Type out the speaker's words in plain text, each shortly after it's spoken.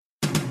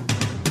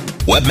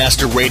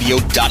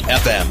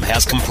Webmasterradio.fm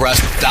has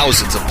compressed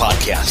thousands of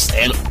podcasts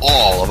and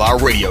all of our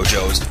radio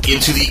shows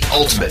into the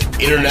ultimate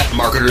Internet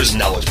marketer's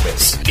knowledge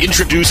base.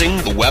 Introducing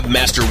the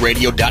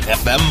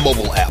Webmasterradio.fm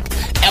mobile app.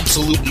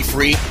 Absolutely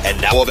free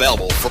and now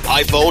available for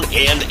iPhone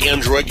and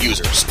Android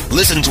users.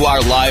 Listen to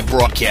our live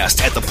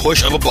broadcast at the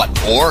push of a button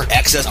or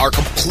access our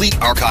complete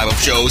archive of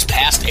shows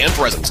past and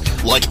present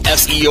like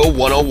SEO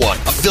 101,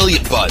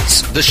 Affiliate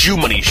Buzz, The Shoe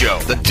Money Show,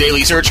 The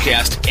Daily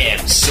Searchcast,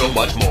 and so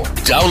much more.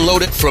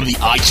 Download it from the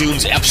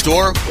iTunes App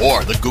Store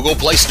or the Google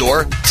Play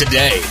Store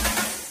today.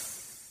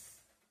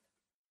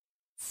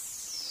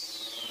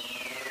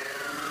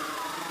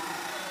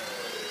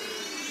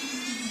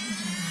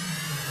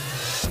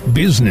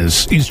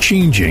 Business is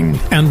changing,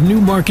 and new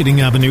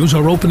marketing avenues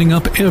are opening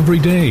up every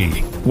day.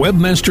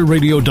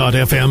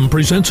 Webmasterradio.fm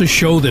presents a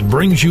show that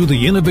brings you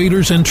the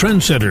innovators and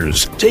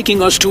trendsetters,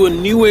 taking us to a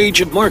new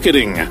age of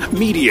marketing,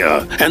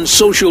 media, and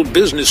social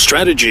business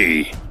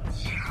strategy.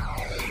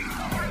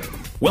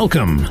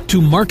 Welcome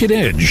to Market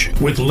Edge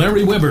with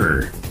Larry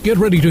Weber. Get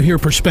ready to hear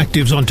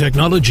perspectives on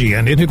technology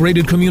and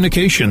integrated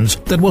communications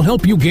that will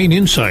help you gain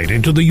insight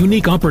into the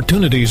unique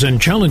opportunities and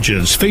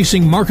challenges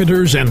facing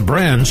marketers and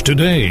brands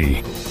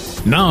today.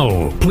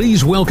 Now,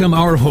 please welcome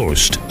our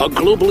host, a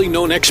globally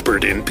known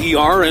expert in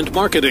PR and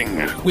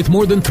marketing with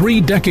more than 3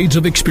 decades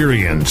of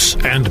experience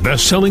and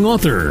best-selling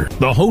author,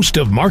 the host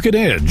of Market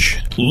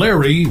Edge,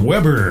 Larry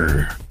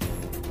Weber.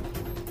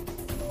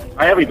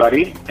 Hi,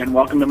 everybody, and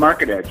welcome to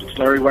Market Edge. It's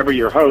Larry Weber,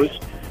 your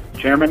host,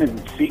 Chairman and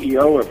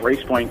CEO of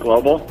RacePoint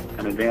Global,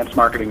 an advanced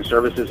marketing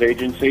services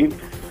agency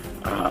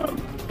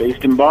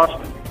based in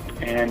Boston.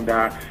 And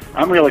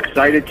I'm real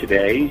excited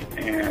today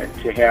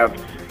to have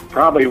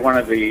probably one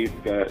of the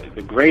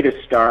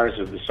greatest stars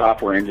of the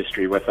software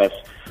industry with us,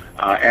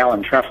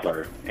 Alan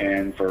Trefler.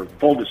 And for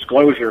full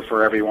disclosure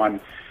for everyone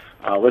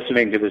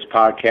listening to this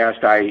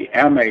podcast, I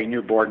am a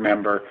new board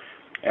member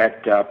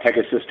at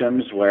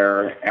Pegasystems,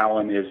 where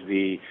Alan is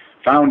the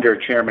founder,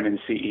 chairman, and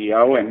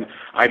CEO, and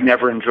I've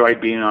never enjoyed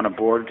being on a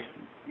board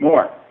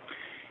more.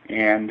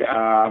 And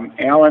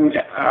Alan,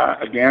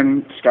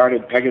 again,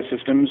 started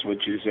Pegasystems,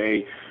 which is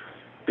a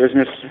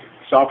business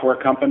software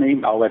company.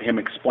 I'll let him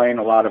explain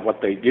a lot of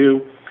what they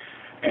do,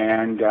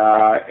 and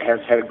has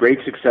had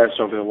great success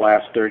over the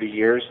last 30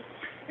 years,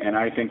 and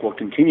I think will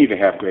continue to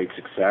have great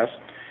success.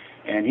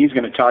 And he's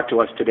going to talk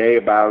to us today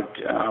about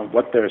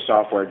what their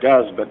software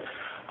does, but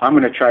I'm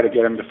going to try to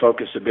get him to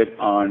focus a bit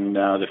on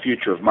the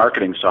future of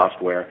marketing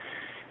software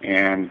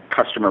and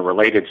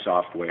customer-related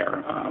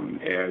software,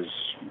 as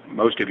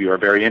most of you are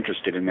very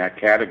interested in that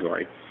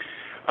category.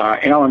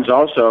 Alan's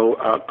also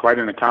quite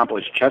an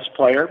accomplished chess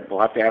player.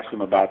 We'll have to ask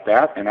him about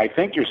that. And I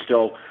think you're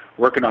still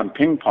working on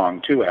ping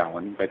pong too,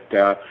 Alan.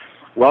 But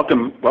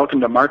welcome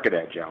to Market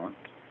Edge, Alan.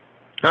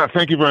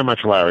 Thank you very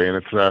much, Larry. And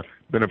it's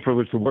been a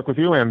privilege to work with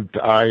you, and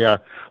I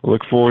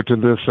look forward to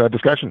this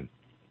discussion.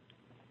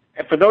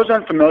 For those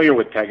unfamiliar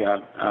with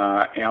Pega,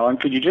 Alan,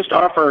 could you just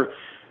offer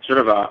sort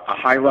of a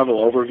high-level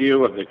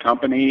overview of the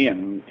company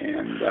and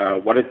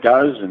what it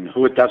does and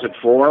who it does it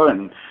for,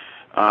 and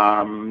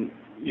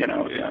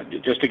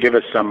just to give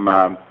us some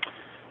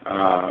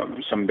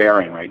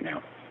bearing right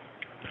now?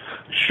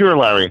 Sure,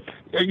 Larry.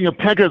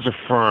 Pega as a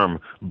firm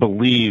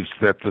believes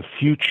that the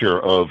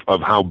future of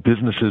how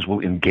businesses will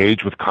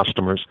engage with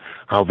customers,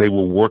 how they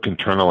will work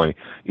internally,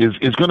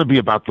 is going to be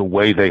about the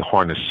way they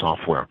harness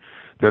software.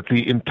 That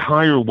the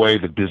entire way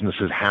that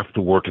businesses have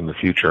to work in the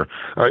future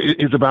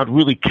is about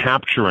really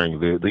capturing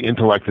the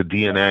intellect, the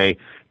DNA,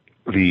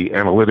 the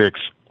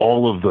analytics,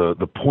 all of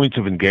the points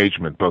of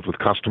engagement, both with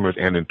customers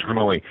and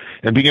internally,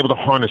 and being able to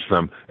harness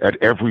them at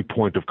every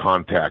point of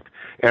contact.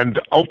 And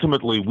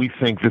ultimately, we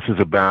think this is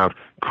about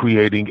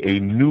creating a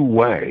new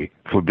way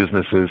for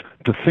businesses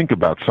to think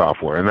about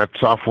software, and that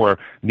software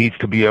needs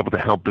to be able to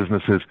help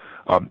businesses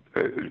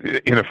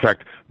in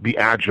effect, be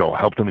agile,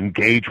 help them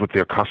engage with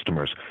their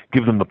customers,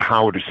 give them the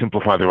power to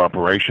simplify their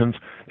operations,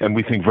 and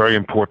we think very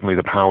importantly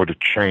the power to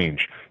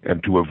change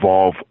and to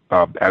evolve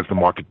as the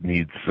market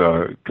needs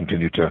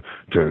continue to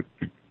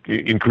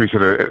increase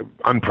at an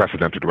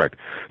unprecedented rate.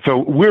 So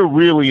we're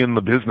really in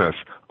the business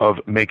of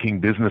making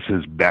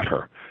businesses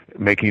better,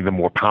 making them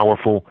more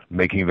powerful,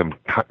 making them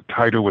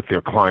tighter with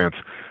their clients.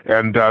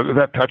 And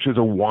that touches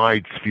a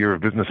wide sphere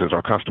of businesses.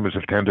 Our customers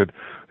have tended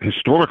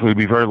historically to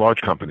be very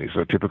large companies,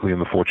 typically in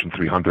the Fortune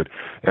 300.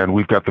 And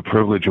we've got the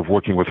privilege of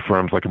working with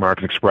firms like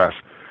American Express,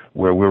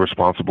 where we're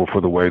responsible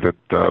for the way that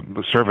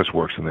the service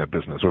works in their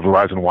business, or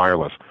Verizon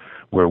Wireless,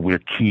 where we're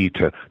key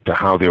to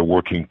how they're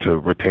working to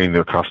retain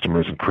their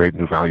customers and create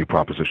new value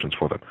propositions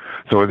for them.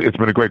 So it's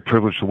been a great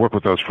privilege to work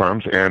with those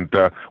firms, and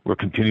we're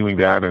continuing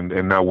that and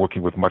now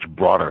working with much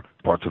broader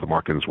parts of the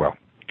market as well.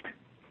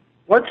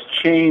 What's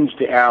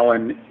changed,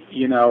 Alan,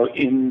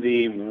 in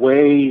the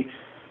way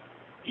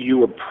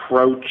you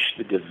approach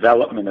the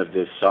development of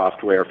this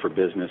software for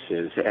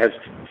businesses? Has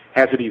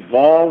it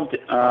evolved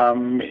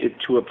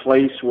to a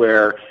place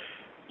where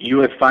you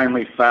have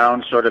finally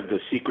found sort of the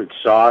secret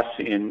sauce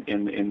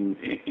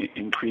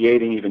in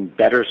creating even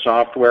better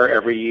software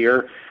every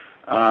year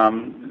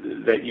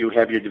that you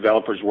have your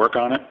developers work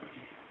on it?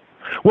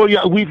 Well,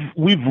 yeah,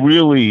 we've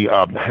really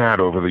had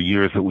over the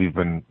years that we've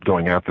been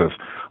going at this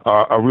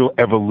a real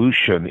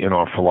evolution in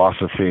our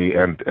philosophy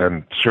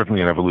and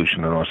certainly an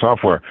evolution in our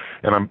software.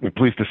 And I'm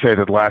pleased to say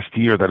that last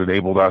year that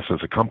enabled us as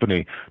a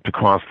company to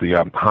cross the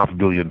 $500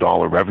 million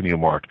revenue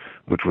mark,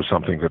 which was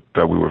something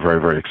that we were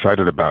very, very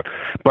excited about.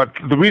 But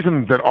the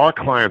reason that our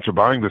clients are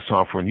buying this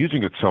software and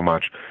using it so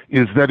much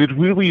is that it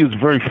really is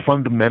very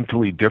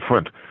fundamentally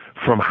different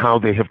from how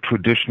they have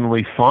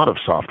traditionally thought of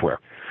software.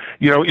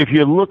 You know, if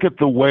you look at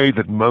the way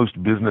that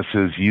most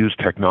businesses use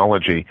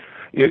technology,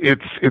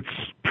 it's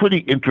pretty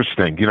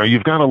interesting. You know,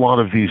 you've got a lot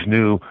of these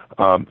new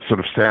sort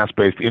of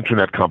SaaS-based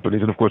internet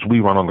companies, and of course we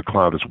run on the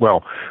cloud as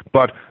well.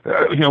 But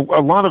you know, a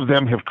lot of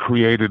them have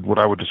created what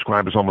I would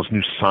describe as almost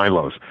new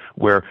silos,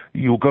 where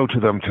you'll go to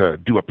them to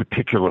do a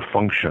particular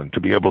function, to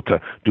be able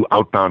to do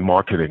outbound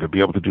marketing, or be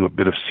able to do a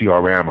bit of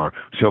CRM or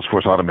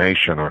Salesforce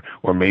automation,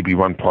 or maybe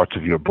run parts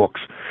of your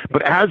books.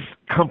 But as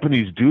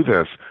companies do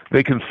this,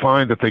 they can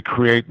find that they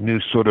create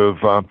new sort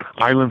of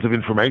islands of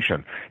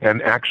information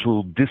and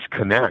actual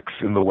disconnects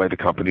in the way the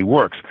company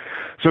works.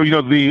 So, you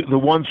know, the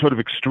one sort of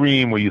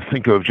extreme where you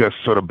think of just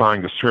sort of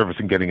buying a service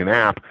and getting an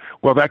app,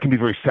 well, that can be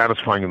very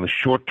satisfying in the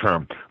short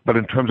term. But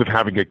in terms of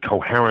having a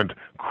coherent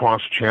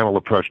cross-channel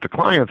approach to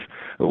clients,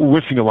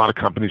 we're seeing a lot of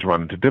companies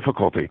run into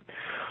difficulty.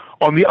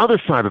 On the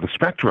other side of the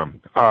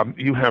spectrum,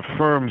 you have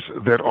firms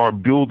that are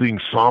building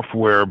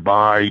software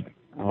by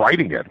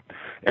writing it.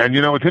 And,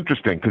 you know, it's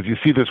interesting because you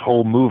see this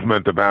whole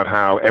movement about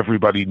how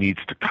everybody needs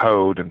to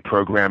code and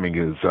programming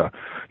is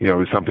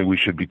something we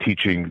should be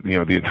teaching, you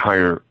know, the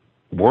entire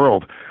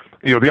world.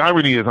 You know, the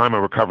irony is I'm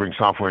a recovering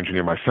software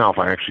engineer myself.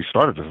 I actually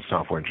started as a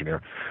software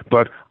engineer.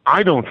 But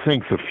I don't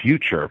think the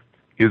future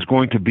is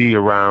going to be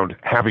around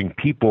having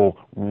people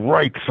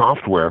write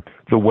software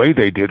the way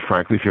they did,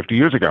 frankly, 50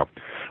 years ago.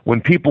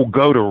 When people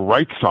go to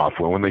write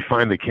software, when they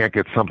find they can't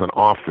get something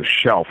off the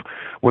shelf,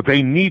 what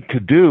they need to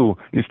do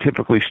is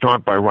typically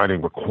start by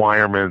writing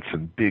requirements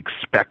and big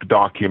spec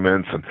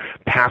documents and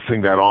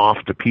passing that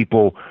off to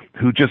people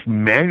who just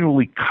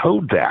manually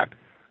code that.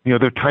 You know,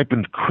 they're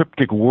typing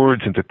cryptic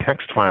words into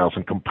text files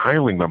and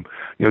compiling them,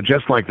 you know,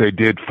 just like they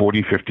did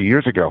 40, 50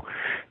 years ago.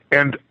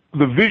 And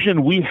the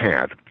vision we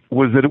had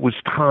was that it was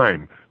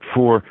time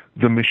for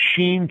the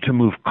machine to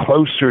move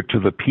closer to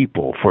the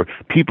people, for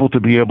people to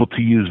be able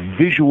to use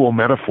visual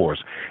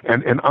metaphors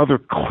and other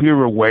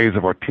clearer ways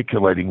of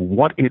articulating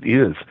what it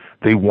is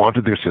they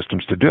wanted their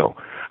systems to do,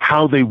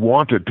 how they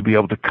wanted to be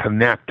able to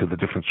connect to the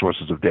different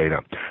sources of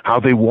data, how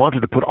they wanted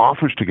to put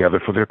offers together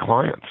for their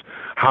clients,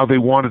 how they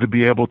wanted to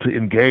be able to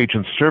engage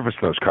and service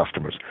those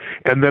customers,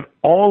 and that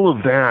all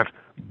of that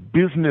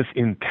business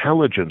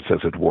intelligence, as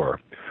it were,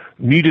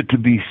 needed to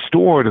be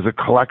stored as a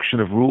collection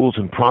of rules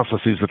and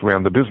processes that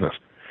ran the business.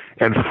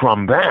 And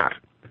from that,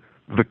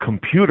 the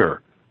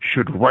computer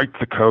should write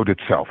the code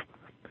itself.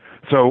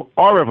 So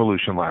our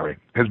evolution, Larry,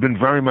 has been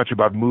very much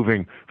about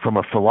moving from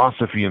a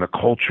philosophy and a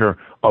culture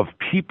of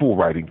people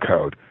writing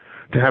code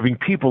to having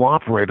people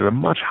operate at a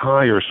much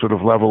higher sort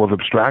of level of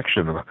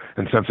abstraction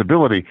and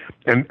sensibility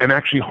and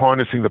actually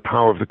harnessing the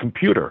power of the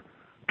computer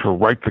to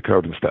write the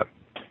code instead.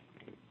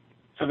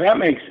 So that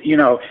makes, you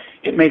know,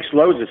 it makes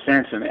loads of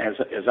sense. And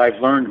as I've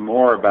learned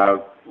more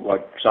about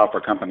what software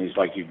companies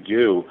like you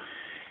do,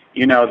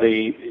 you know,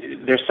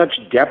 there's such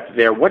depth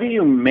there. What do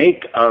you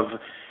make of,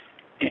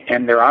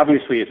 and there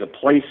obviously is a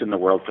place in the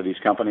world for these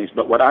companies,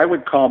 but what I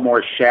would call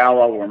more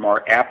shallow or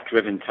more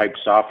app-driven type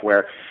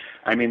software,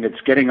 I mean,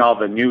 it's getting all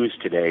the news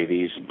today,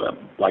 these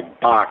like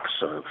Box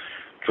or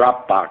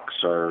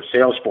Dropbox or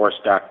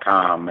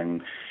Salesforce.com,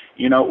 and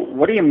you know,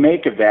 what do you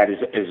make of that? Is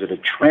it a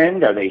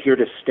trend? Are they here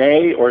to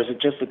stay? Or is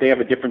it just that they have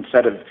a different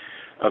set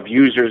of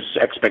users'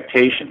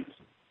 expectations?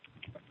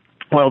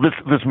 Well,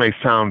 this may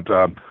sound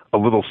a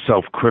little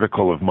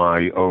self-critical of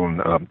my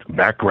own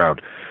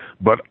background,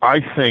 but I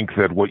think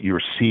that what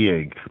you're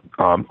seeing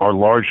are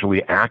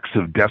largely acts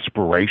of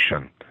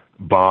desperation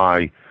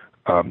by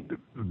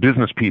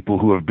business people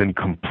who have been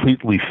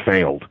completely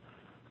failed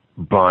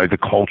by the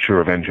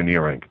culture of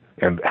engineering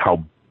and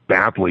how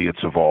badly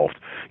it's evolved.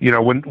 You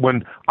know,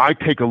 when I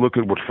take a look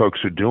at what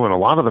folks are doing, a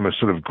lot of them are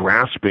sort of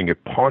grasping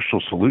at partial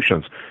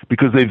solutions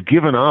because they've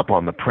given up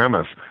on the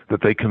premise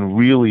that they can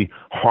really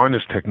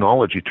harness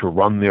technology to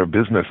run their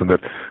business and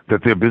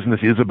that their business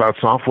is about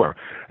software.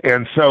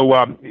 And so,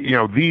 you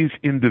know, these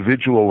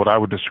individual, what I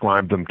would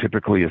describe them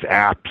typically as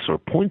apps or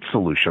point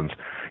solutions,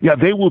 yeah,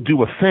 they will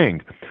do a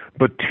thing,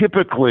 but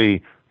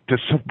typically to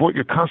support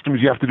your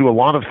customers, you have to do a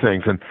lot of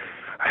things. And,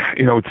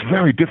 you know, it's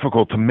very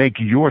difficult to make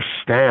your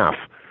staff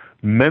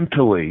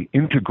mentally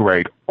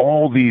integrate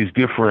all these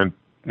different,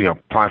 you know,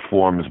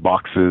 platforms,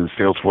 boxes,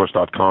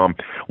 Salesforce.com,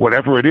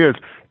 whatever it is,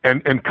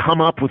 and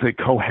come up with a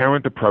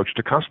coherent approach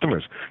to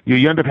customers.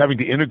 You end up having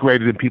to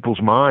integrate it in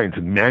people's minds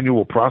and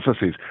manual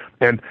processes.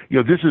 And, you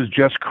know, this is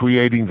just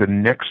creating the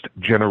next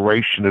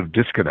generation of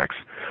disconnects.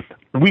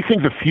 We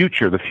think the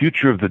future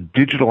of the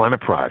digital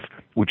enterprise,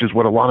 which is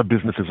what a lot of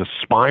businesses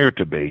aspire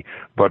to be,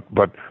 but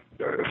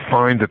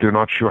find that they're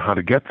not sure how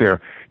to get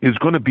there, is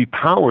going to be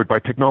powered by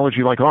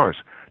technology like ours.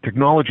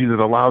 technology that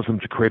allows them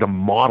to create a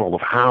model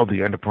of how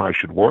the enterprise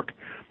should work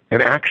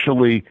and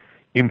actually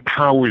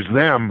empowers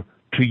them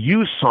to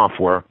use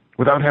software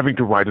without having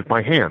to write it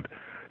by hand,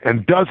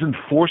 and doesn't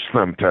force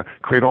them to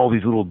create all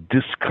these little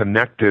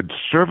disconnected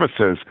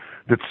services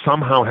that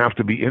somehow have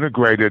to be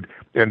integrated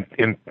and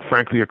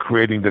frankly are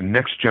creating the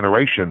next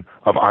generation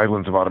of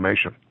islands of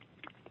automation.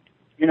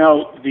 You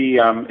know,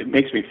 it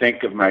makes me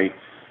think of my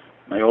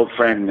old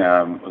friend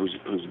who's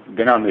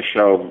been on the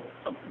show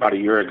about a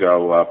year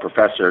ago,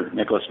 Professor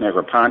Nicholas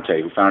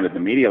Negroponte, who founded the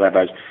Media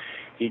Lab.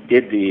 He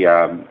did the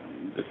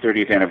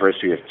 30th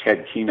anniversary of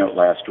TED Keynote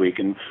last week,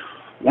 and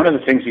one of the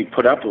things he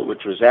put up,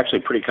 which was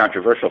actually pretty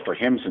controversial for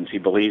him since he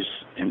believes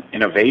in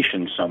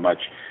innovation so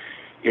much,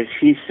 is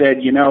he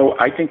said, you know,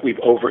 I think we've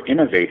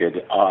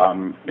over-innovated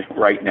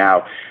right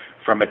now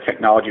from a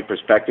technology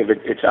perspective.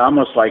 It's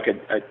almost like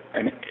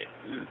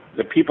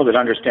the people that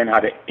understand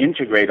how to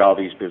integrate all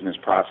these business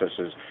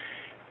processes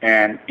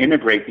and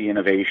integrate the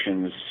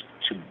innovations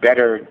to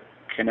better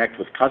connect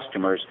with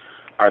customers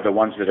are the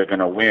ones that are going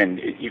to win.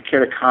 You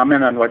care to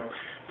comment on what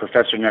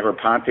Professor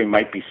Negroponte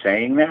might be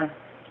saying there?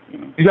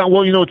 Yeah,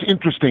 well, you know, it's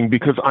interesting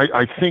because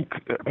I think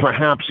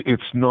perhaps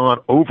it's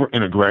not over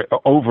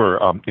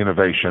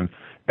innovation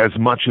as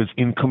much as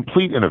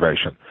incomplete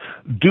innovation.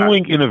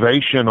 Doing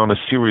innovation on a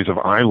series of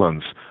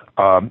islands,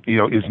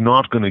 is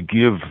not going to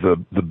give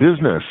the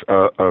business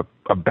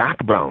a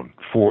backbone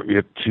for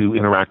it to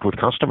interact with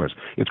customers.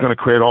 It's going to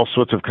create all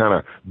sorts of kind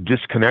of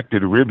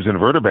disconnected ribs and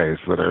vertebrae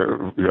that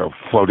are,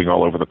 floating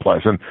all over the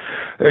place. And,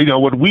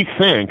 what we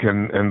think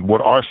and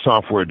what our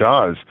software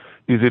does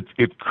is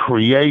it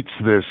creates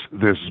this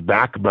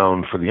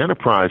backbone for the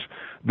enterprise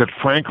that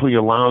frankly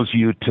allows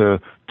you to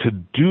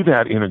do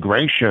that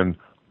integration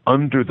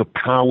under the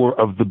power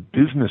of the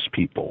business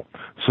people,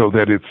 so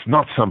that it's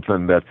not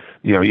something that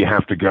you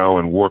have to go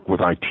and work with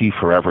IT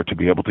forever to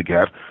be able to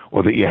get,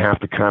 or that you have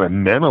to kind of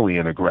mentally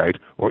integrate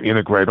or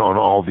integrate on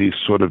all these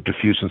sort of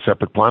diffuse and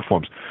separate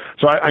platforms.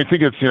 So I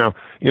think it's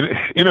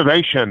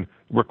innovation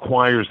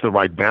requires the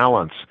right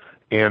balance,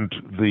 and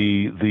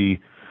the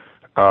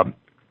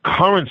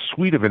current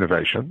suite of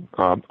innovation,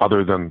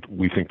 other than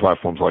we think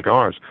platforms like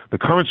ours, the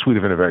current suite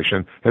of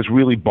innovation has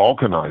really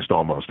balkanized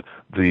almost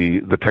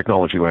the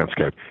technology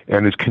landscape,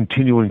 and is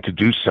continuing to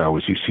do so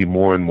as you see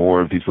more and more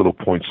of these little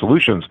point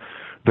solutions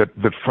that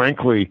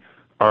frankly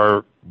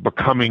are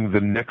becoming the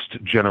next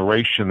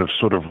generation of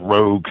sort of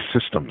rogue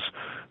systems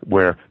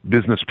where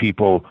business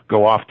people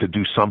go off to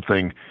do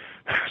something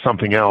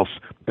else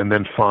and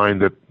then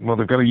find that, well,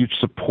 they've got a huge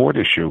support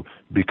issue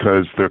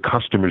because their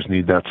customers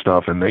need that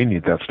stuff and they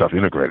need that stuff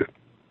integrated.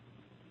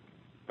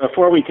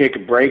 Before we take a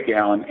break,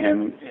 Alan,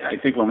 and I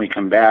think when we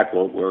come back,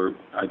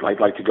 I'd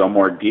like to go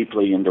more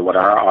deeply into what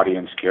our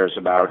audience cares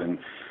about, and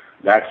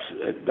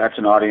that's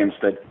an audience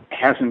that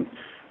hasn't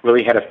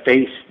really had to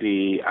face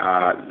the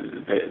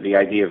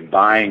idea of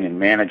buying and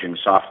managing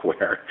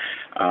software,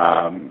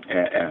 and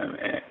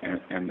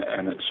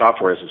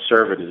software as a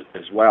service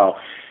as well.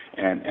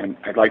 And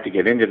I'd like to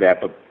get into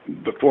that, but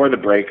before the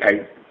break,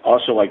 I'd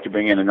also like to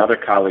bring in another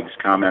colleague's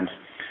comments,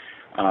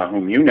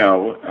 whom you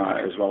know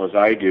as well as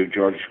I do,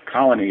 George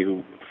Colony,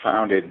 who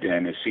founded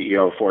and is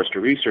CEO of Forrester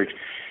Research.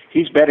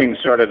 He's betting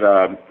sort of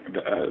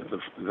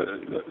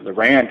the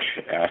ranch,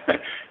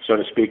 so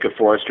to speak, of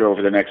Forrester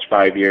over the next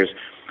 5 years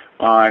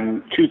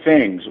on two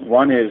things.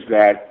 One is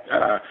that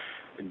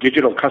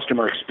digital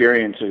customer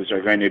experiences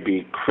are going to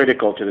be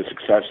critical to the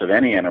success of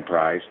any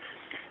enterprise.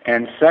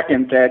 And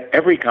second, that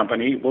every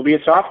company will be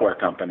a software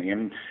company.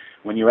 And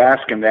when you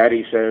ask him that,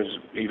 he says,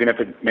 even if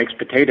it makes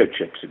potato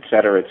chips, et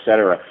cetera, et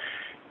cetera.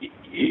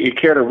 You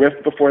care to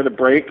riff before the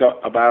break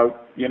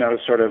about,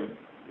 sort of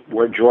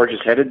where George is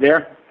headed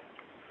there?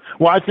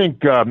 Well, I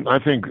think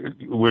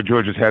where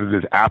George is headed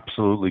is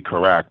absolutely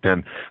correct.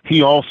 And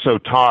he also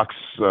talks,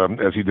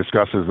 as he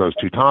discusses those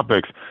two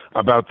topics,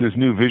 about this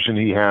new vision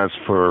he has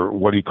for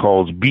what he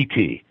calls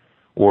BT,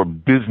 or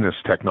business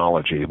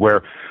technology,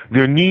 where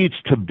there needs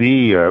to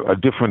be a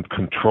different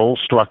control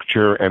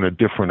structure and a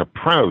different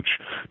approach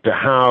to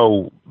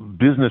how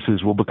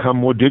businesses will become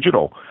more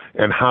digital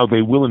and how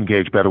they will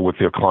engage better with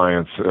their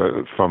clients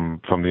from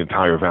the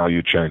entire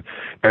value chain.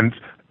 And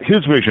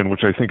his vision,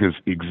 which I think is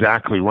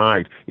exactly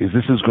right, is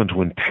this is going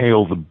to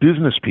entail the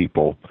business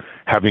people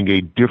having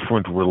a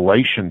different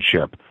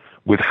relationship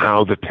with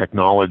how the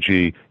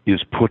technology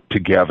is put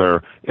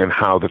together and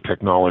how the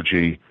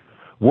technology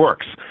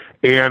works.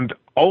 And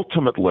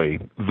ultimately,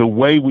 the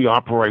way we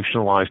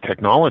operationalize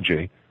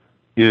technology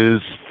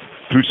is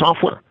through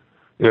software.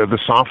 The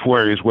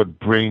software is what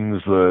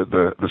brings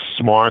the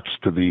smarts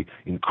to the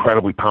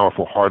incredibly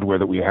powerful hardware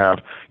that we have.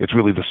 It's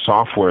really the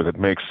software that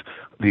makes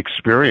the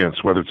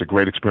experience, whether it's a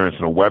great experience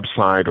on a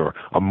website or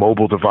a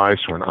mobile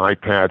device or an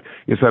iPad,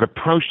 is that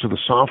approach to the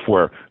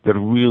software that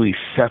really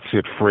sets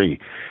it free.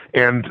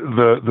 And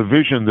the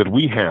vision that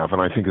we have,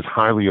 and I think is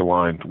highly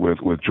aligned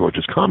with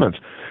George's comments,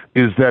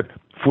 is that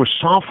for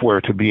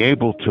software to be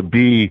able to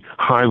be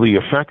highly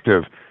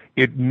effective,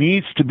 it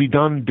needs to be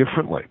done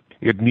differently.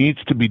 It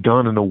needs to be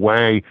done in a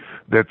way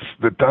that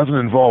doesn't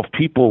involve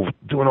people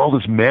doing all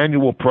this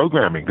manual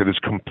programming that is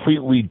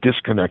completely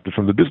disconnected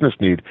from the business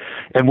need.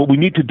 And what we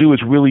need to do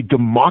is really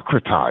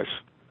democratize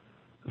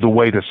the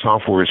way the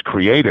software is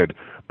created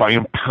by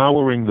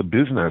empowering the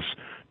business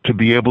to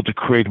be able to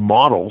create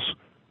models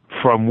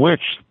from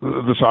which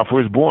the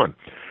software is born.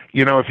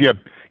 You know,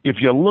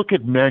 if you look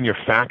at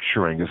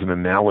manufacturing as an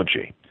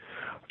analogy,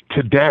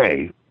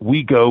 today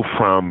we go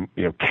from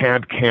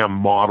CAD/CAM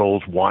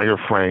models,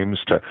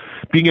 wireframes, to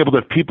being able to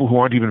have people who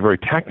aren't even very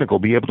technical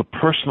be able to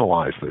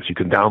personalize this. You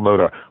can download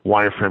a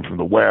wireframe from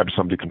the web,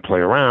 somebody can play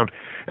around,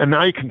 and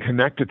now you can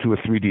connect it to a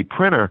 3D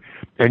printer,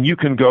 and you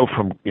can go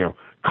from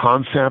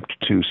concept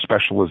to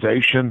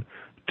specialization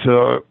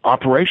to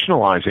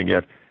operationalizing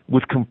it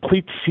with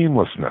complete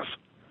seamlessness.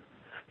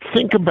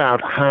 Think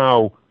about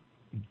how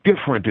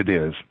different it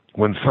is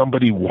when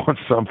somebody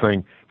wants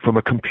something from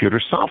a computer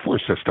software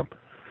system.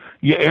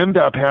 You end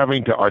up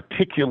having to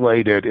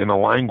articulate it in a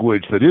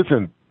language that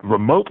isn't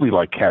remotely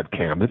like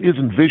CAD/CAM, that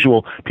isn't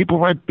visual. People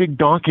write big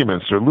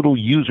documents or little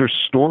user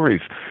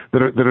stories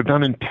that are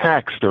done in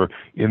text or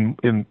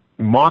in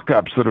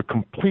mock-ups that are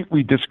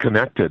completely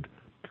disconnected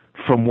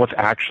from what's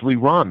actually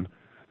run.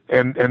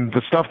 And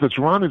the stuff that's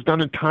run is done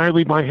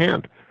entirely by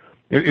hand.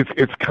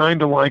 It's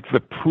kind of like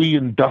the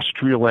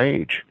pre-industrial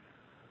age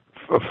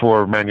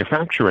for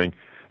manufacturing.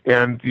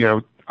 And,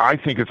 I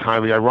think it's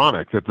highly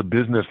ironic that the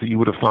business that you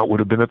would have thought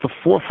would have been at the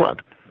forefront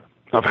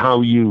of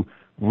how you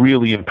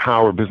really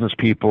empower business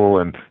people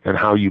and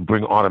how you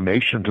bring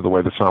automation to the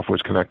way the software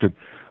is connected,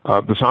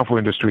 the software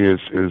industry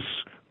is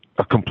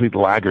a complete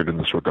laggard in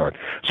this regard.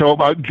 So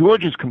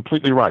George is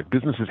completely right.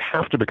 Businesses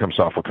have to become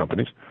software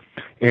companies.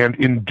 And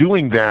in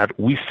doing that,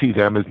 we see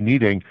them as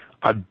needing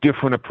a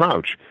different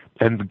approach.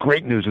 And the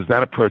great news is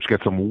that approach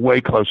gets them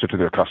way closer to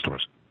their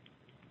customers.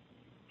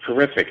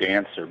 Terrific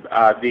answer.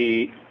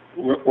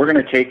 We're going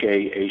to take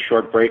a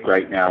short break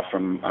right now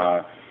from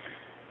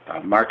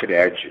Market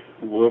Edge.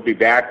 We'll be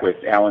back with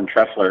Alan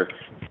Trefler,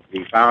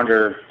 the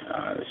founder,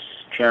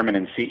 chairman,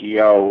 and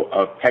CEO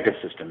of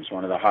Pegasystems,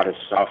 one of the hottest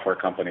software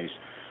companies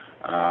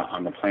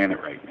on the planet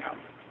right now.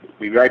 We'll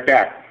be right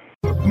back.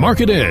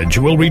 Market Edge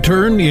will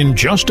return in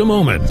just a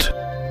moment.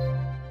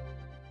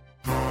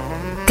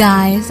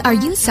 Guys, are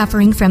you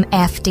suffering from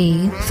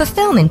FD,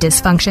 fulfillment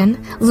dysfunction?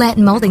 Let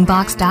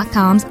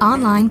MoldingBox.com's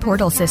online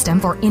portal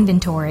system for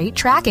inventory,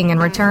 tracking, and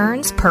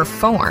returns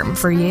perform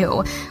for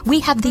you.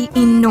 We have the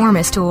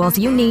enormous tools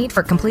you need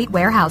for complete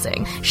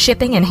warehousing,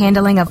 shipping, and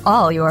handling of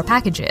all your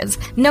packages,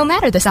 no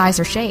matter the size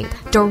or shape,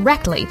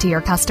 directly to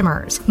your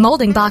customers.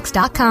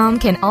 MoldingBox.com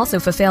can also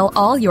fulfill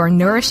all your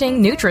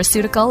nourishing,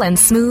 nutraceutical, and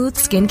smooth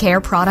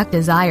skincare product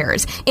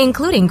desires,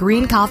 including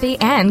green coffee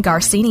and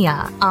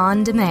Garcinia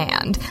on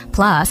demand.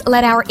 Plus,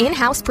 let our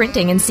in-house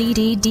printing and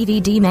CD,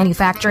 DVD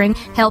manufacturing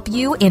help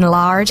you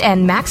enlarge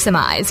and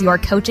maximize your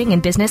coaching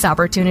and business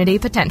opportunity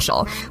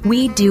potential.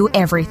 We do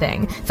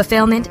everything.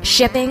 Fulfillment,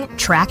 shipping,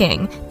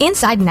 tracking,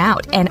 inside and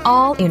out, and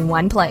all in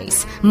one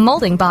place.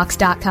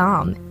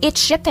 MoldingBox.com. It's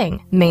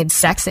shipping made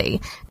sexy.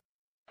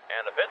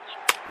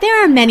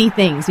 There are many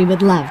things we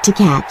would love to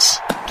catch.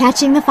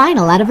 Catching the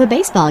final out of a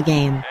baseball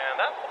game. And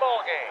that's the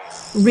ball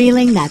game.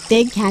 Reeling that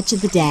big catch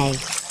of the day.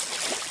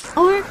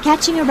 Or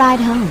catching a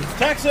ride home.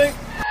 Taxi!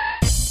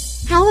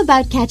 How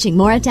about catching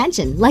more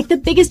attention like the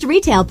biggest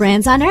retail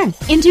brands on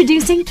earth?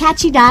 Introducing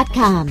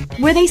Catchy.com,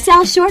 where they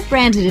sell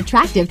short-branded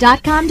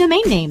attractive.com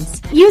domain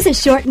names. Use a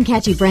short and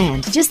catchy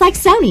brand, just like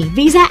Sony,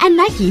 Visa, and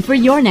Nike for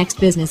your next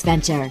business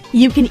venture.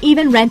 You can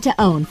even rent to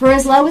own for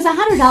as low as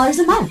 $100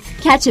 a month.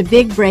 Catch a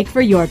big break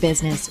for your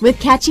business with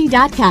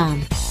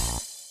Catchy.com.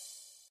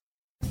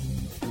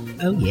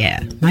 Oh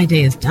yeah, my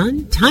day is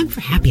done. Time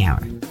for happy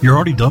hour. You're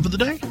already done for the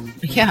day?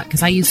 Yeah,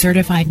 because I use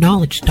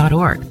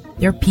CertifiedKnowledge.org.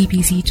 Their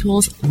PPC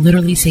tools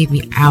literally save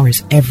me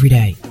hours every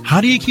day.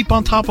 How do you keep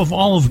on top of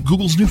all of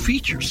Google's new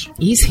features?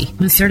 Easy.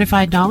 With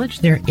Certified Knowledge,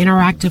 their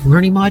interactive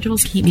learning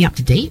modules keep me up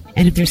to date.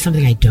 And if there's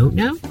something I don't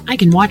know, I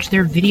can watch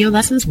their video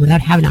lessons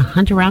without having to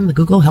hunt around the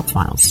Google Help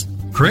files.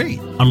 Great.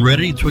 I'm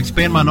ready to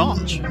expand my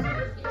knowledge.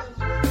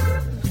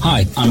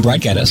 Hi, I'm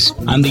Brett Geddes.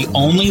 I'm the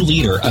only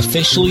leader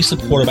officially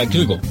supported by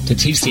Google to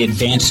teach the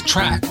advanced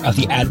track of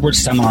the AdWords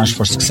Seminars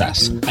for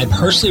Success. I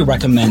personally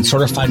recommend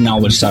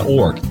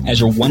CertifiedKnowledge.org as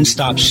your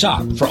one-stop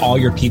shop for all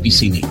your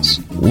PPC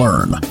needs.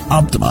 Learn,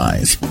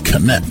 optimize,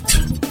 connect.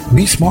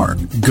 Be smart.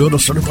 Go to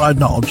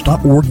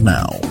CertifiedKnowledge.org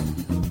now.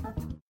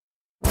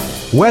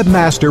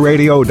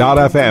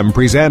 WebmasterRadio.fm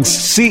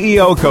presents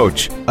CEO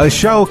Coach, a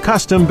show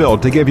custom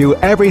built to give you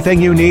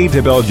everything you need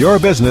to build your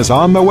business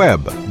on the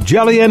web.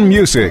 Jillian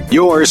Muessig,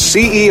 your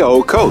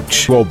CEO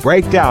Coach, will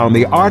break down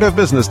the art of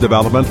business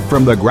development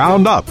from the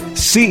ground up.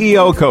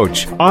 CEO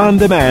Coach, on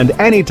demand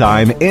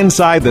anytime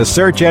inside the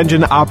Search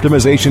Engine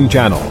Optimization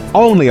channel,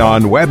 only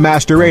on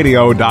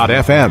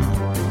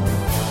WebmasterRadio.fm.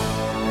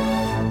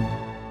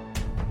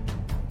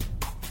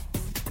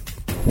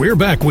 We're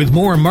back with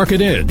more Market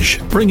Edge,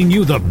 bringing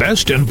you the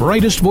best and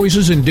brightest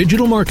voices in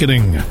digital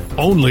marketing,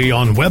 only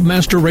on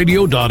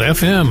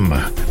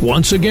WebmasterRadio.fm.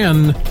 Once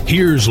again,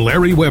 here's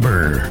Larry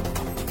Weber.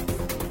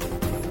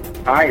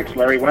 Hi, it's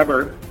Larry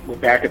Weber. We're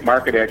back at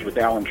Market Edge with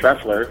Alan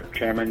Trefler,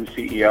 Chairman,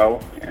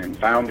 CEO, and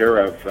founder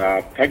of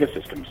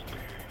Pegasystems,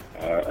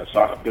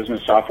 a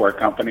business software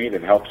company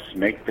that helps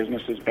make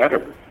businesses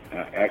better.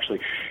 Actually,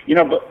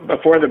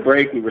 before the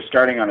break, we were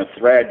starting on a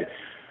thread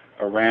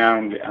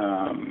around,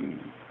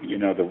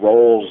 the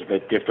roles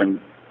that different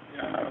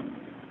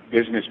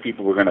business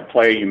people were going to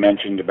play. You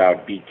mentioned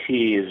about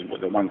BT is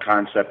the one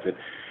concept that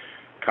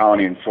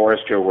Colony and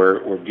Forrester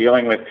were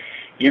dealing with.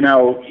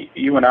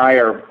 You and I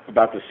are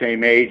about the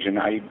same age, and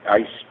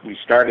we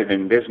started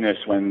in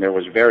business when there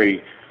was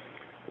very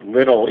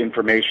little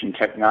information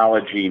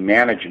technology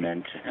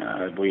management.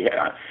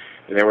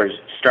 There was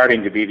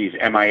starting to be these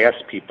MIS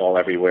people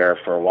everywhere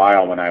for a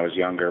while when I was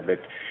younger, but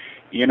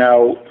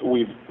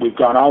we've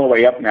gone all the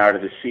way up now to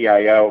the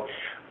CIO.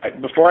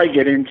 Before I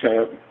get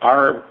into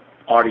our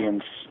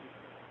audience,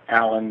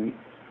 Alan,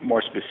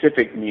 more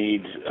specific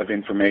needs of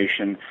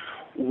information,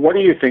 what do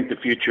you think the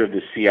future of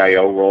the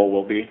CIO role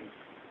will be?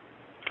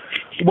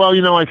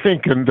 Well, I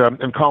think,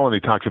 and Colony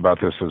talks about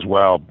this as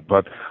well,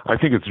 but I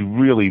think it's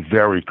really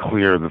very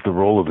clear that the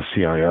role of the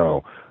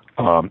CIO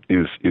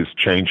is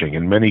changing.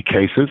 In many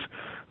cases,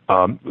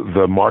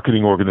 the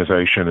marketing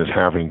organization is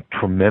having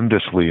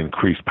tremendously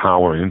increased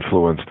power and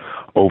influence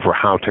over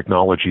how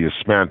technology is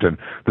spent, and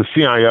the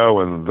CIO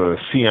and the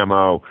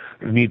CMO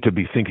need to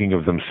be thinking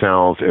of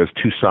themselves as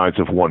two sides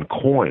of one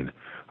coin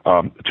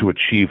to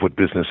achieve what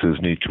businesses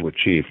need to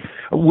achieve.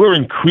 We're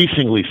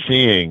increasingly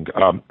seeing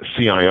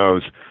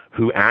CIOs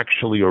who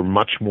actually are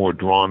much more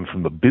drawn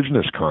from the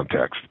business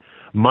context,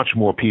 much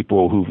more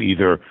people who've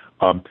either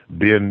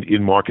been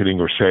in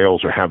marketing or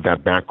sales or have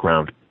that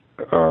background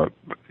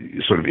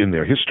sort of in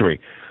their history,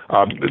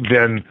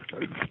 than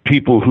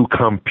people who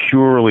come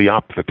purely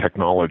up the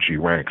technology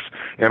ranks.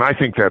 And I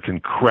think that's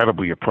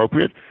incredibly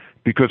appropriate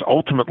because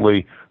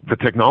ultimately the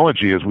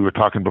technology, as we were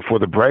talking before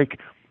the break,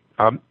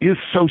 is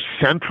so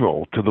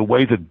central to the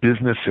way that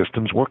business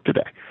systems work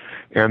today.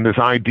 And this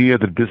idea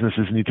that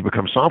businesses need to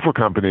become software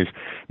companies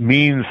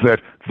means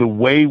that the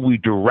way we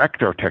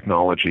direct our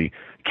technology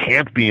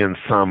can't be in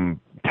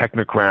some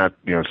technocrat,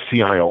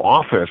 CIO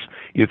office.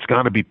 It's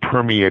got to be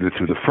permeated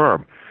through the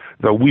firm.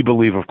 Though we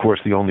believe, of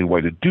course, the only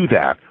way to do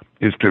that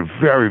is to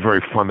very,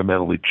 very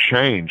fundamentally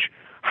change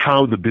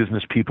how the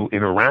business people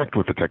interact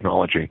with the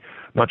technology,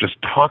 not just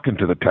talking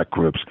to the tech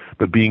groups,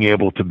 but being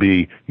able to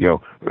be,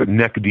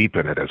 neck deep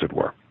in it, as it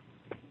were.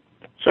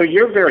 So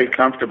you're very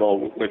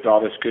comfortable with all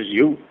this because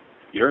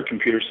you're a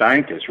computer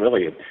scientist,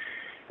 really,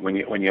 when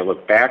you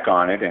look back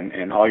on it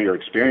and all your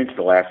experience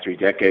the last 3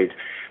 decades.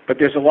 But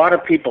there's a lot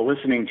of people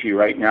listening to you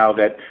right now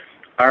that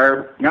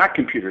are not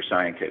computer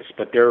scientists,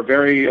 but they're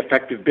very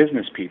effective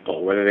business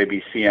people, whether they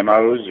be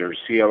CMOs or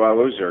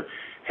COOs or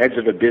heads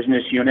of a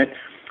business unit.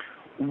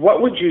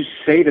 What would you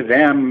say to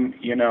them,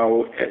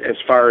 as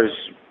far as,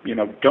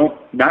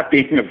 not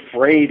being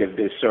afraid of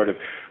this sort of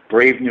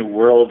brave new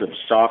world of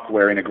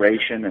software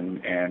integration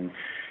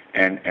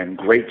and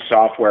great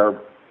software,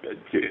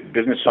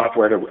 business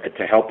software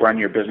to help run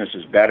your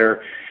businesses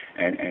better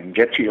and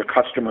get to your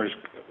customers,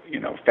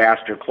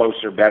 faster,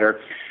 closer, better,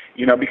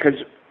 because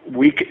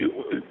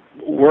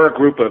we're a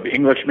group of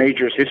English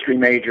majors, history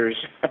majors,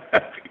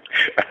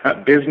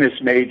 business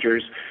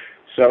majors.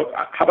 So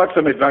how about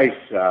some advice,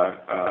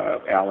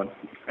 Alan?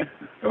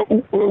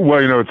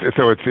 Well,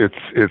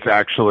 it's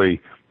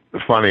actually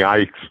funny.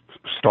 I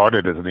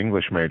started as an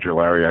English major,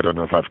 Larry. I don't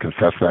know if I've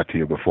confessed that to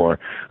you before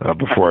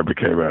I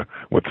became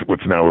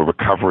what's now a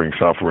recovering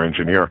software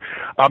engineer.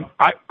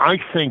 I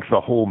think the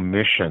whole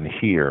mission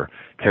here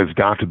has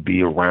got to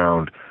be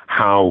around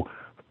how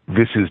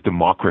this is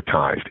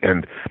democratized.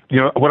 And,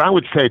 what I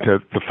would say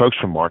to the folks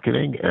from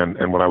marketing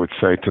and what I would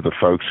say to the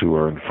folks who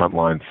are in the front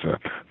lines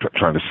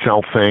trying to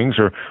sell things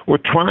or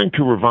trying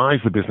to revise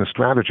the business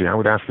strategy, I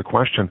would ask the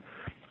question,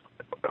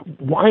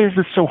 why is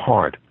this so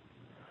hard?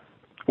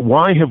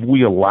 Why have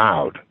we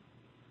allowed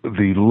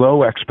the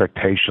low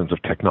expectations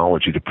of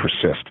technology to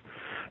persist?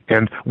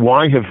 And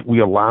why have we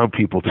allowed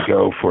people to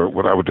go for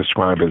what I would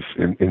describe as,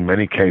 in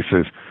many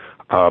cases,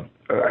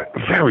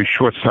 very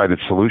short-sighted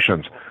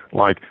solutions,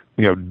 like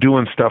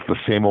doing stuff the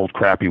same old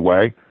crappy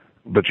way,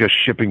 but just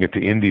shipping it to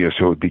India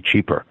so it would be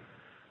cheaper?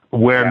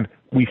 When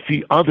we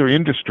see other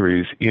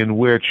industries in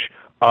which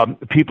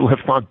people have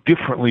thought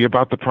differently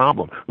about the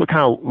problem. Look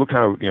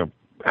how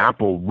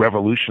Apple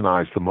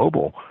revolutionized the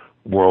mobile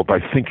world by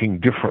thinking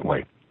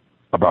differently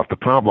about the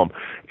problem.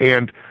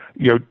 And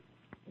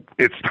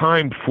it's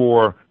time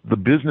for the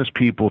business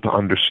people to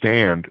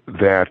understand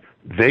that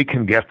they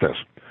can get this.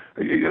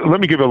 Let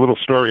me give a little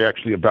story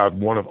actually about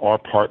one of our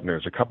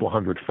partners. A couple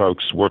hundred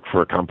folks work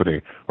for a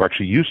company, or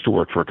actually used to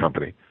work for a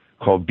company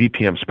called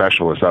BPM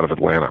Specialists out of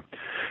Atlanta.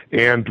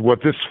 And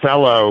what this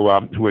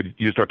fellow who had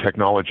used our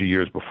technology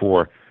years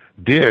before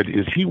did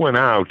is he went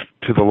out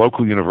to the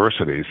local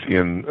universities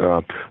in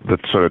the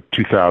sort of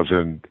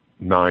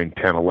 2009,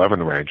 10,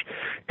 11 range,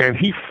 and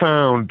he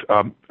found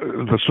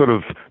the sort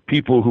of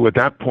people who at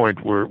that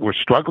point were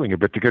struggling a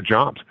bit to get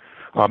jobs.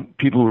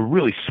 people who were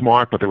really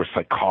smart, but they were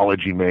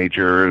psychology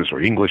majors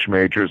or English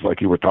majors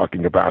like you were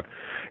talking about.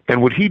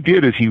 And what he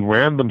did is he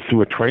ran them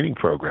through a training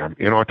program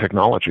in our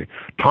technology,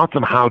 taught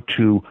them how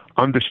to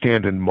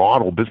understand and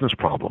model business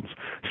problems,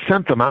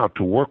 sent them out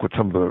to work with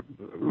some of the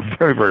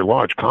very, very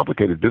large,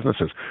 complicated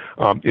businesses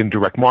in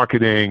direct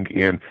marketing,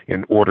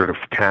 in order to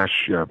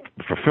cash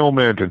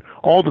fulfillment, and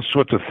all the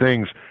sorts of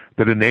things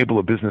that enable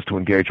a business to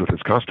engage with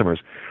its customers.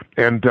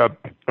 And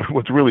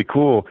what's really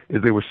cool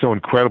is they were so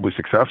incredibly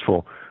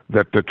successful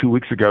that 2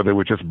 weeks ago they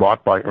were just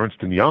bought by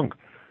Ernst & Young,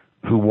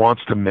 who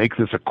wants to make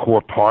this a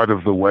core part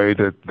of the way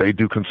that they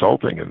do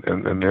consulting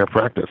and their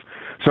practice.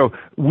 So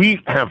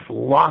we have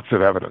lots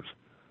of evidence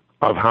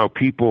of how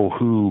people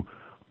who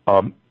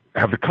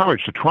have the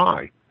courage to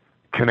try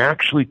can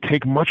actually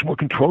take much more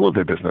control of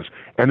their business.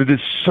 And it is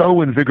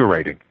so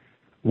invigorating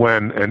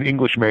when an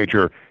English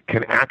major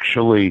can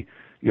actually,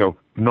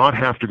 not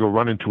have to go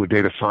run into a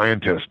data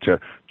scientist to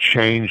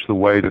change the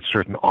way that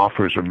certain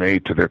offers are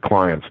made to their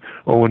clients,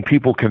 or when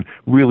people can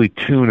really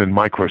tune and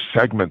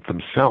micro-segment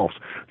themselves.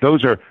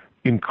 Those are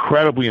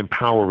incredibly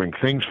empowering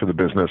things for the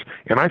business,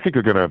 and I think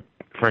are going to,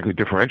 frankly,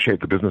 differentiate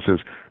the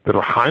businesses that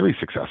are highly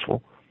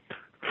successful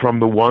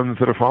from the ones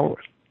that are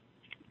followers.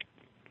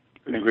 I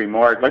couldn't agree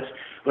more.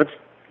 Let's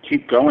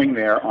keep going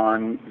there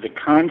on the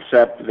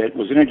concept that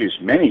was introduced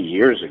many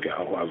years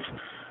ago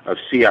of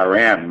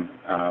CRM.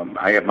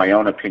 I have my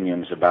own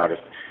opinions about if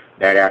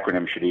that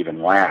acronym should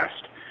even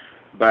last.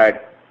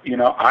 But,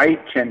 I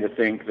tend to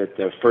think that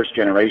the first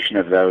generation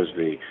of those,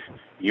 the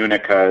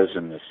Unicas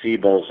and the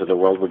Siebels of the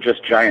world, were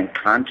just giant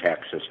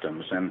contact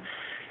systems.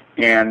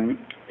 And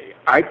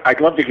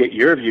I'd love to get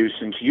your view,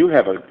 since you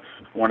have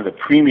one of the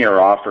premier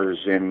offers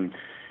in,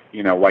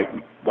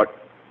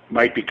 what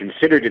might be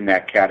considered in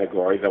that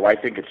category, though I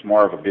think it's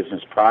more of a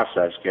business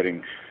process.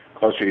 Getting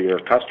closer to your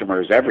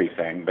customer is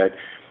everything. But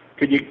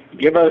could you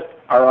give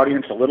our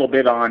audience a little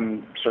bit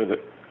on sort of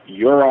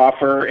your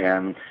offer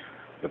and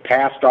the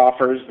past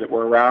offers that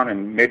were around,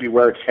 and maybe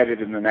where it's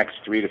headed in the next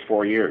 3 to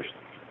 4 years?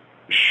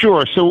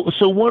 Sure.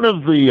 So one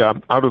of the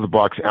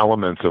out-of-the-box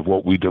elements of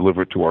what we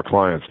deliver to our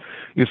clients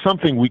is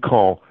something we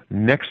call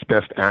next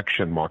best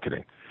action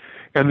marketing.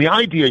 And the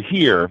idea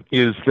here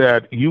is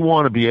that you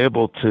want to be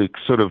able to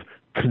sort of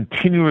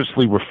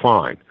continuously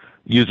refine,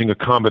 using a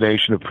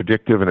combination of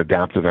predictive and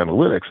adaptive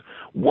analytics,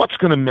 what's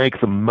going to make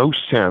the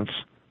most sense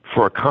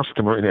for a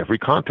customer in every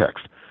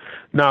context.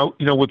 Now,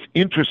 what's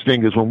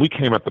interesting is when we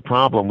came at the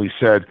problem, we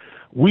said,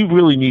 we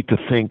really need to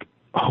think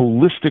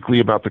holistically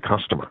about the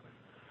customer.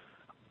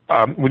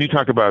 When you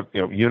talk about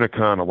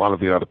Unica and a lot of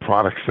the other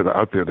products that are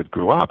out there that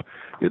grew up,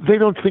 they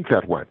don't think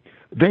that way.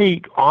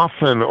 They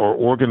often are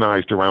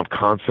organized around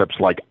concepts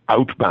like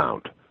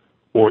outbound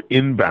or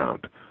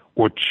inbound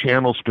or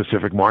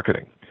channel-specific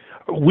marketing.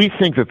 We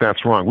think that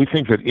that's wrong. We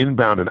think that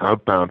inbound and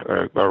outbound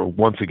are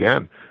once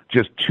again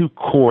just two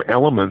core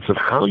elements of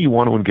how you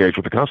want to engage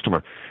with the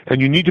customer.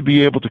 And you need to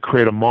be able to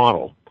create a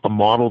model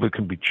that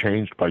can be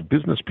changed by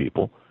business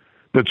people,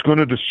 that's going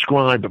to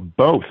describe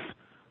both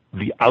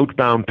the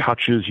outbound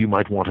touches you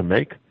might want to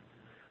make,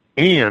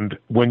 and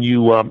when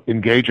you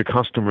engage a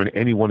customer in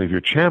any one of your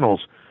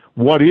channels,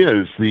 what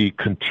is the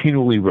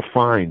continually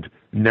refined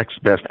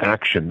next best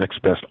action,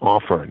 next best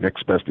offer,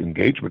 next best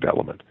engagement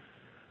element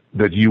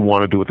that you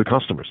want to do with the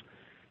customers.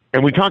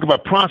 And we talk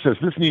about process.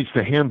 This needs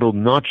to handle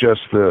not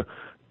just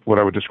what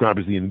I would describe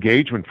as the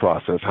engagement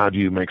process, how do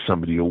you make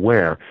somebody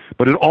aware,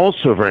 but it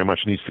also very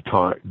much needs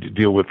to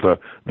deal with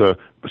the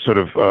sort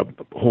of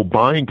whole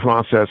buying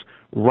process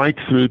right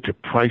through to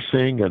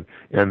pricing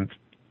and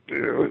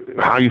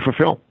how you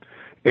fulfill.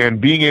 And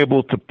being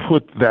able to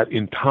put that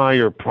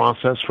entire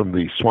process from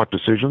the SWOT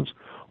decisions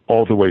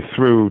all the way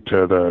through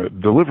to the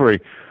delivery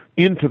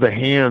into the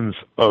hands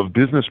of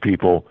business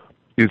people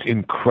is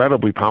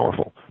incredibly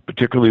powerful,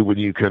 particularly when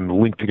you can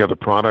link together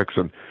products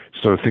and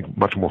sort of think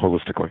much more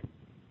holistically.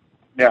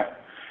 Yeah.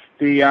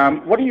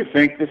 What do you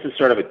think, this is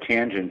sort of a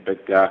tangent,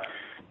 but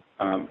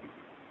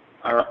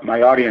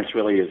my audience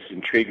really is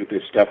intrigued with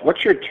this stuff.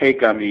 What's your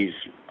take on these,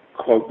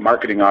 quote,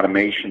 marketing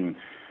automation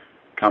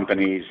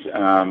companies?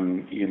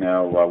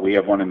 We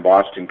have one in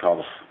Boston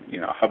called,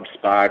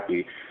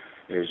 HubSpot.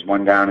 There's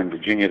one down in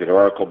Virginia that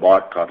Oracle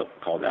bought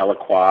called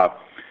Eloqua.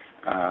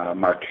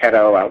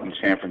 Marketo out in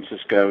San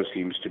Francisco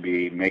seems to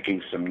be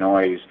making some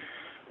noise.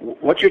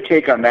 What's your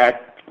take on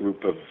that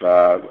group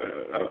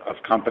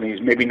of companies?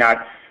 Maybe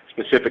not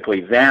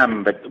specifically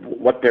them, but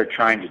what they're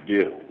trying to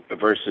do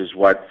versus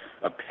what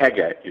a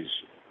Pega is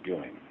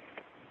doing.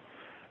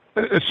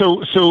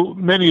 So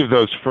many of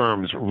those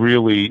firms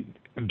really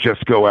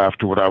just go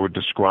after what I would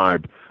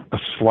describe a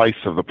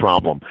slice of the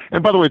problem.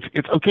 And by the way,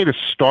 it's okay to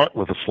start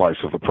with a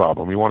slice of the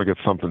problem. You want to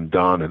get something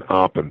done and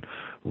up and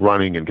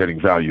running and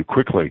getting value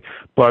quickly.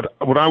 But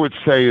what I would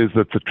say is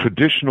that the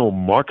traditional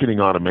marketing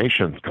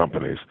automation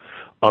companies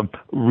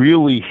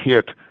really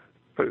hit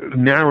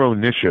narrow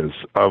niches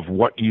of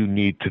what you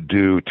need to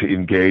do to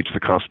engage the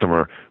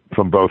customer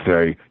from both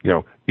a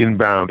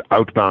inbound,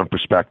 outbound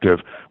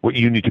perspective, what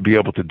you need to be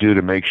able to do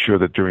to make sure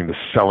that during the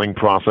selling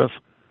process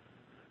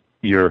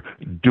you're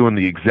doing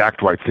the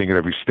exact right thing at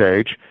every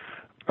stage.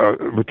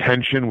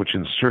 Retention, which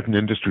in certain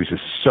industries is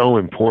so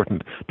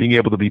important, being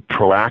able to be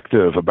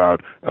proactive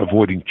about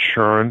avoiding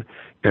churn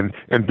and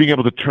being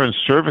able to turn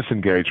service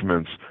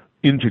engagements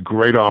into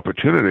great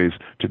opportunities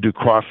to do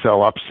cross-sell,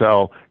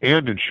 upsell,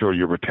 and ensure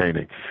you're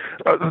retaining.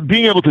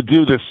 Being able to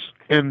do this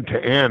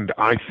end-to-end,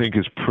 I think,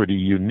 is pretty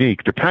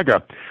unique to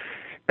Pega.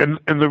 And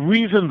the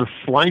reason the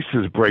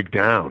slices break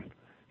down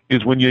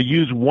is when you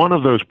use one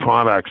of those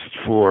products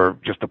for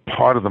just a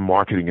part of the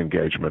marketing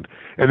engagement,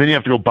 and then you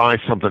have to go buy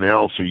something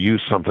else or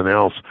use something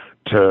else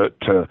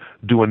to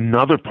do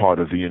another part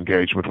of the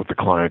engagement with the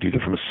client, either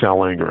from a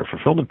selling or a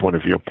fulfillment point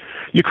of view,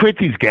 you create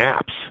these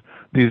gaps,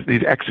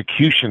 these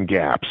execution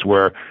gaps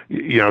where,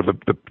 you know,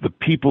 the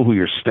people who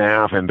your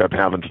staff end up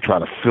having to try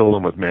to fill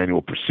them with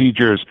manual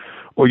procedures,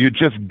 or you're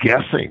just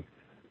guessing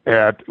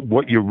at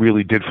what you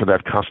really did for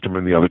that customer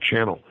in the other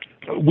channel.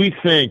 We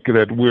think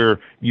that we're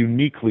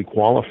uniquely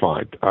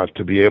qualified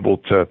to be able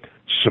to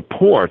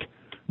support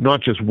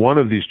not just one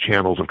of these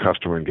channels of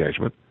customer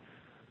engagement,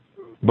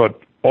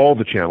 but all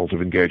the channels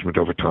of engagement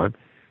over time,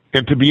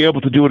 and to be able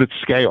to do it at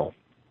scale,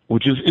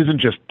 which isn't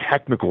just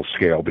technical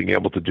scale, being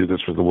able to do this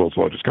for the world's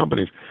largest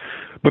companies,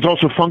 but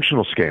also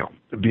functional scale,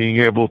 being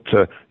able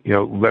to, you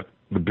know, let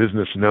the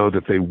business know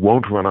that they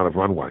won't run out of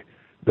runway,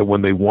 that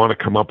when they want to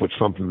come up with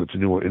something that's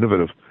new or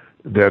innovative,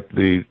 that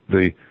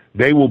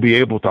they will be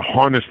able to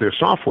harness their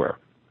software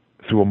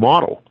through a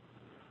model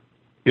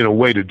in a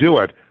way to do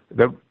it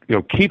that, you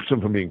know, keeps them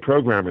from being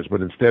programmers,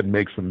 but instead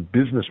makes them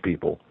business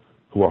people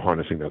who are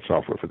harnessing that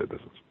software for their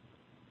business.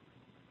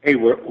 Hey,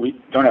 we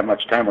don't have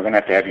much time. We're going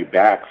to have you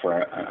back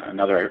for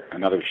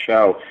another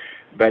show.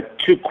 But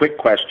two quick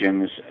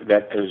questions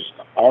that is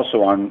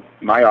also on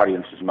my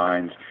audience's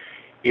minds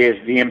is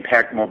the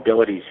impact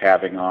mobility is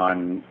having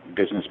on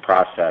business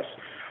process.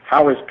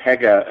 How is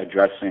Pega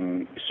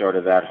addressing sort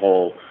of that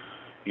whole,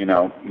 you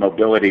know,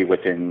 mobility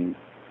within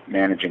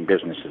managing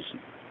businesses?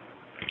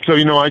 So,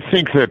 you know, I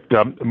think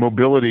that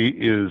mobility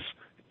is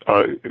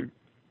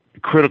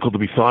critical to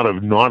be thought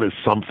of not as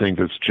something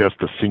that's just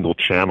a single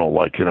channel,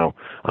 like, you know,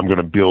 I'm going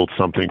to build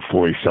something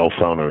for a cell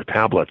phone or a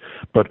tablet,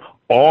 but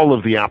all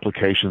of the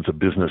applications a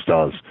business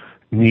does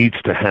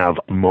needs to have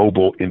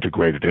mobile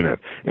integrated in it.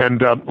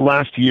 And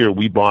last year,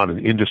 we bought an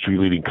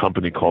industry-leading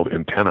company called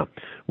Antenna,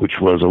 which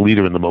was a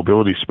leader in the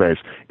mobility space,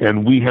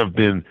 and we have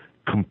been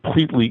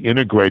completely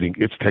integrating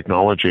its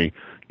technology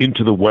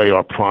into the way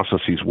our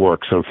processes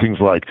work. So things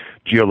like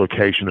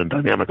geolocation and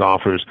dynamic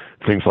offers,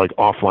 things like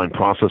offline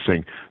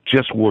processing,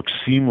 just work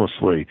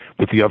seamlessly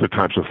with the other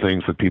types of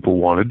things that people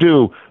want to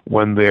do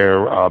when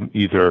they're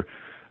either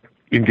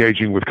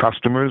engaging with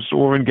customers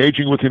or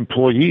engaging with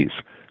employees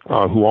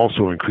who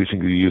also are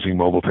increasingly using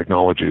mobile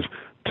technologies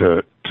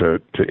to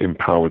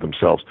empower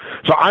themselves.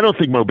 So I don't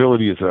think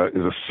mobility is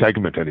a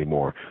segment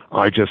anymore.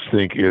 I just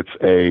think it's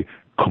a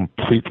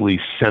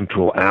completely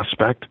central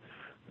aspect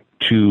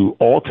to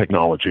all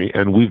technology,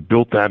 and we've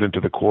built that into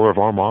the core of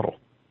our model.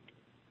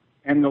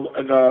 And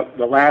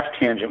the last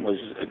tangent was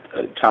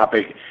a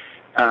topic.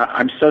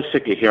 I'm so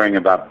sick of hearing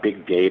about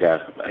big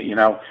data. You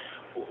know,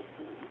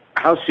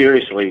 how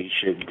seriously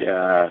should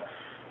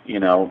you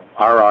know,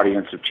 our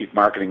audience of chief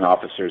marketing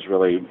officers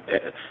really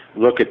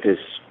look at this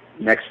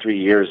next 3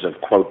 years of,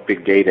 quote,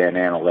 big data and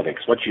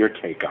analytics? What's your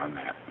take on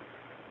that?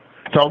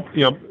 So,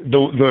 you know,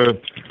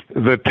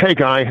 the take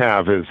I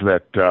have is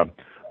that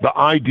the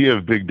idea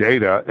of big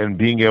data and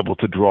being able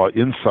to draw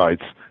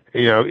insights,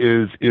 you know,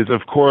 is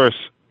of course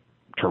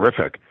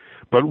terrific.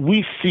 But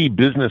we see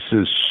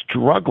businesses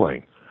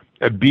struggling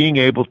at being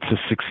able to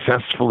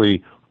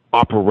successfully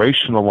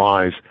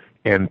operationalize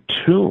and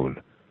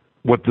tune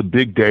what the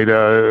big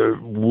data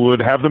would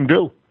have them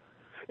do.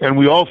 And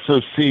we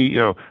also see, you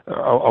know,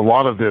 a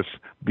lot of this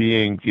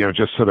being, you know,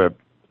 just sort of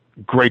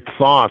great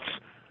thoughts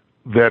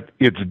that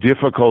it's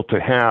difficult to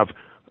have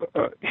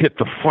hit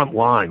the front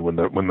line when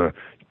the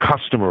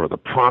customer or the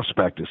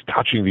prospect is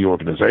touching the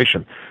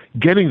organization.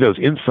 Getting those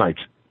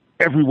insights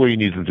everywhere you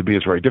need them to be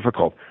is very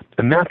difficult.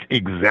 And that's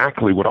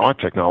exactly what our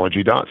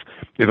technology does.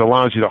 It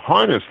allows you to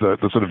harness the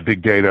sort of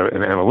big data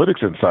and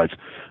analytics insights.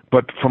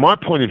 But from our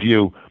point of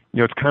view, you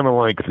know, it's kind of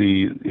like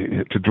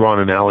to draw an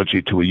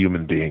analogy to a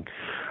human being.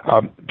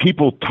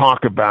 People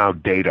talk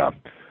about data,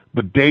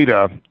 but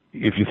data,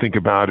 if you think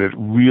about it,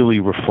 really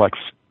reflects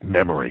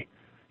memory.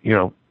 You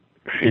know,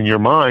 in your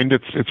mind,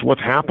 it's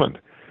what's happened.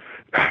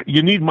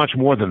 You need much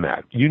more than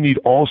that. You need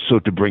also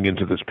to bring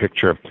into this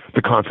picture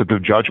the concept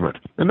of judgment,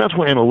 and that's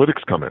where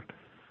analytics come in.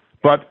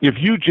 But if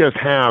you just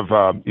have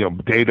you know,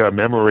 data,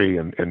 memory,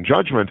 and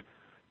judgment,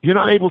 you're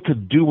not able to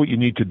do what you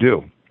need to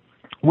do.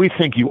 We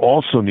think you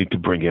also need to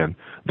bring in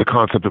the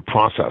concept of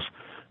process,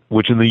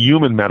 which in the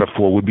human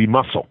metaphor would be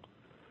muscle.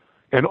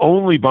 And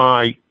only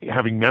by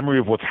having memory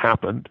of what's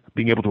happened,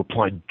 being able to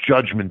apply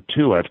judgment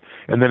to it,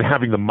 and then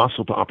having the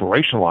muscle to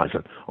operationalize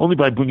it, only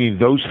by bringing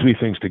those three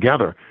things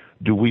together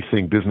do we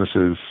think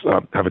businesses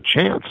have a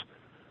chance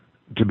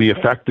to be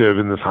effective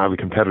in this highly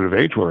competitive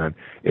age we're in.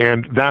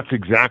 And that's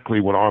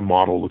exactly what our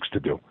model looks to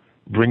do.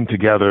 Bring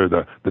together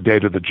the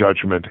data, the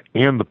judgment,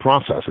 and the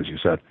process, as you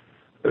said,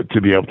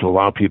 to be able to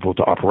allow people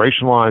to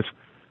operationalize,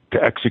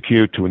 to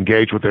execute, to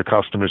engage with their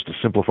customers, to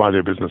simplify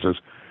their businesses,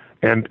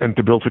 and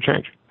to build for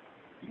change.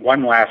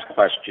 One last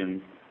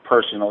question,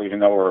 personal, even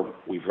though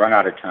we've run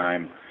out of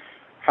time.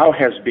 How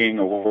has being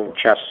a world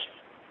chess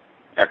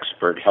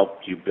expert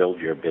helped you build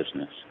your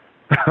business?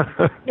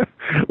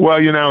 Well,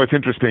 it's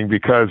interesting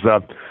because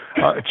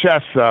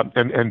chess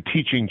and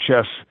teaching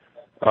chess,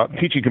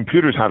 teaching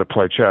computers how to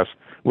play chess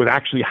was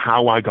actually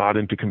how I got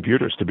into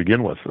computers to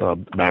begin with,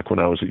 back when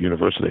I was at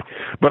university.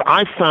 But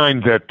I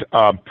find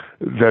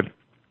that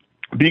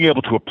being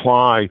able to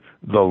apply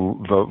the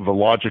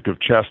logic of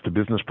chess to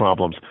business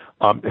problems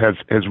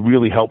has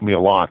really helped me a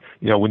lot.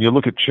 When you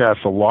look at chess,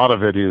 a lot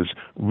of it is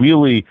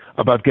really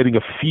about getting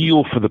a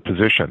feel for the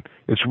position.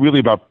 It's really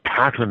about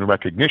pattern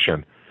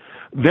recognition,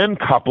 then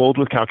coupled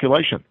with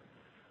calculation.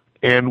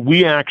 And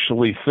we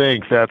actually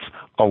think that's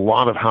a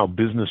lot of how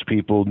business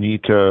people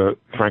need to,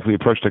 frankly,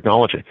 approach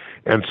technology.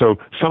 And so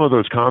some of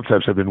those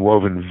concepts have been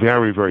woven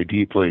very, very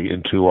deeply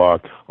into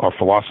our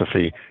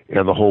philosophy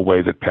and the whole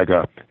way that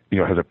Pega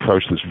has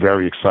approached this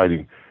very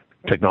exciting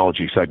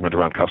technology segment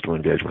around customer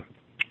engagement.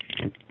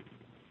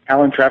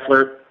 Alan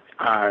Trefler,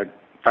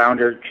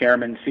 founder,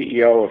 chairman,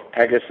 CEO of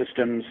Pega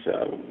Systems,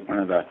 one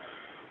of the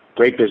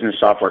great business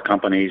software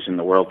companies in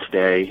the world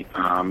today.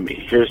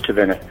 Here's to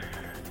the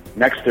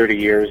next 30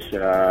 years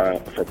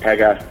for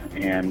Pega,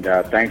 and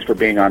thanks for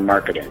being on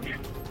Market Edge.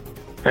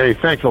 Hey,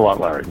 thanks a lot,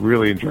 Larry.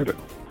 Really enjoyed it.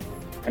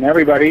 And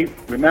everybody,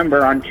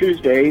 remember, on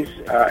Tuesdays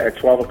at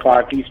 12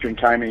 o'clock Eastern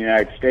Time in the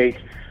United States,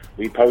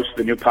 we post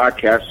the new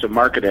podcast of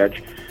Market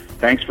Edge.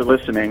 Thanks for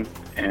listening,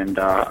 and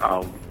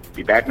I'll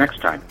be back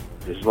next time.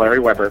 This is Larry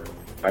Weber.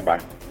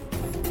 Bye-bye.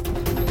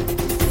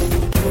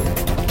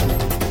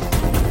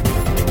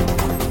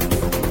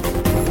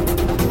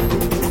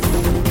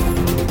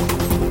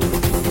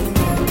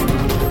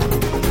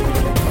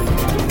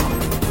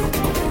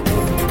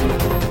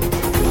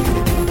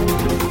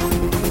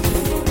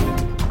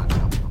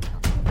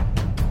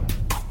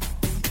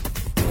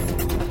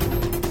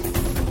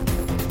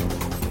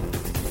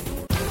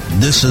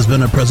 This has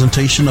been a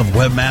presentation of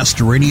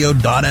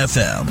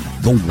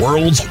WebmasterRadio.fm, the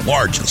world's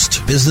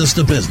largest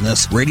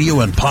business-to-business radio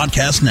and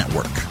podcast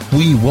network.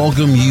 We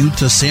welcome you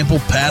to sample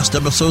past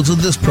episodes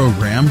of this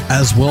program,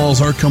 as well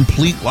as our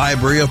complete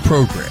library of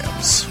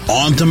programs,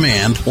 on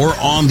demand or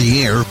on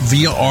the air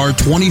via our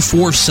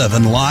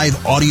 24/7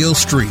 live audio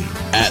stream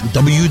at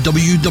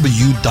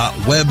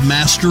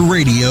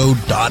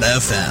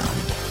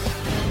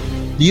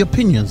www.webmasterradio.fm. The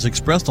opinions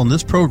expressed on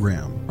this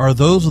program are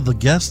those of the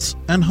guests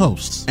and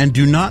hosts and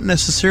do not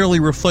necessarily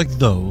reflect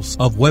those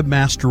of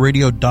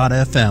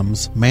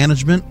WebmasterRadio.fm's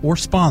management or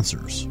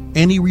sponsors.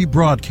 Any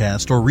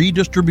rebroadcast or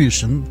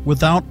redistribution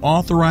without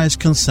authorized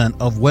consent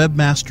of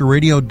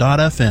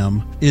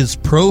WebmasterRadio.fm is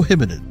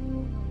prohibited.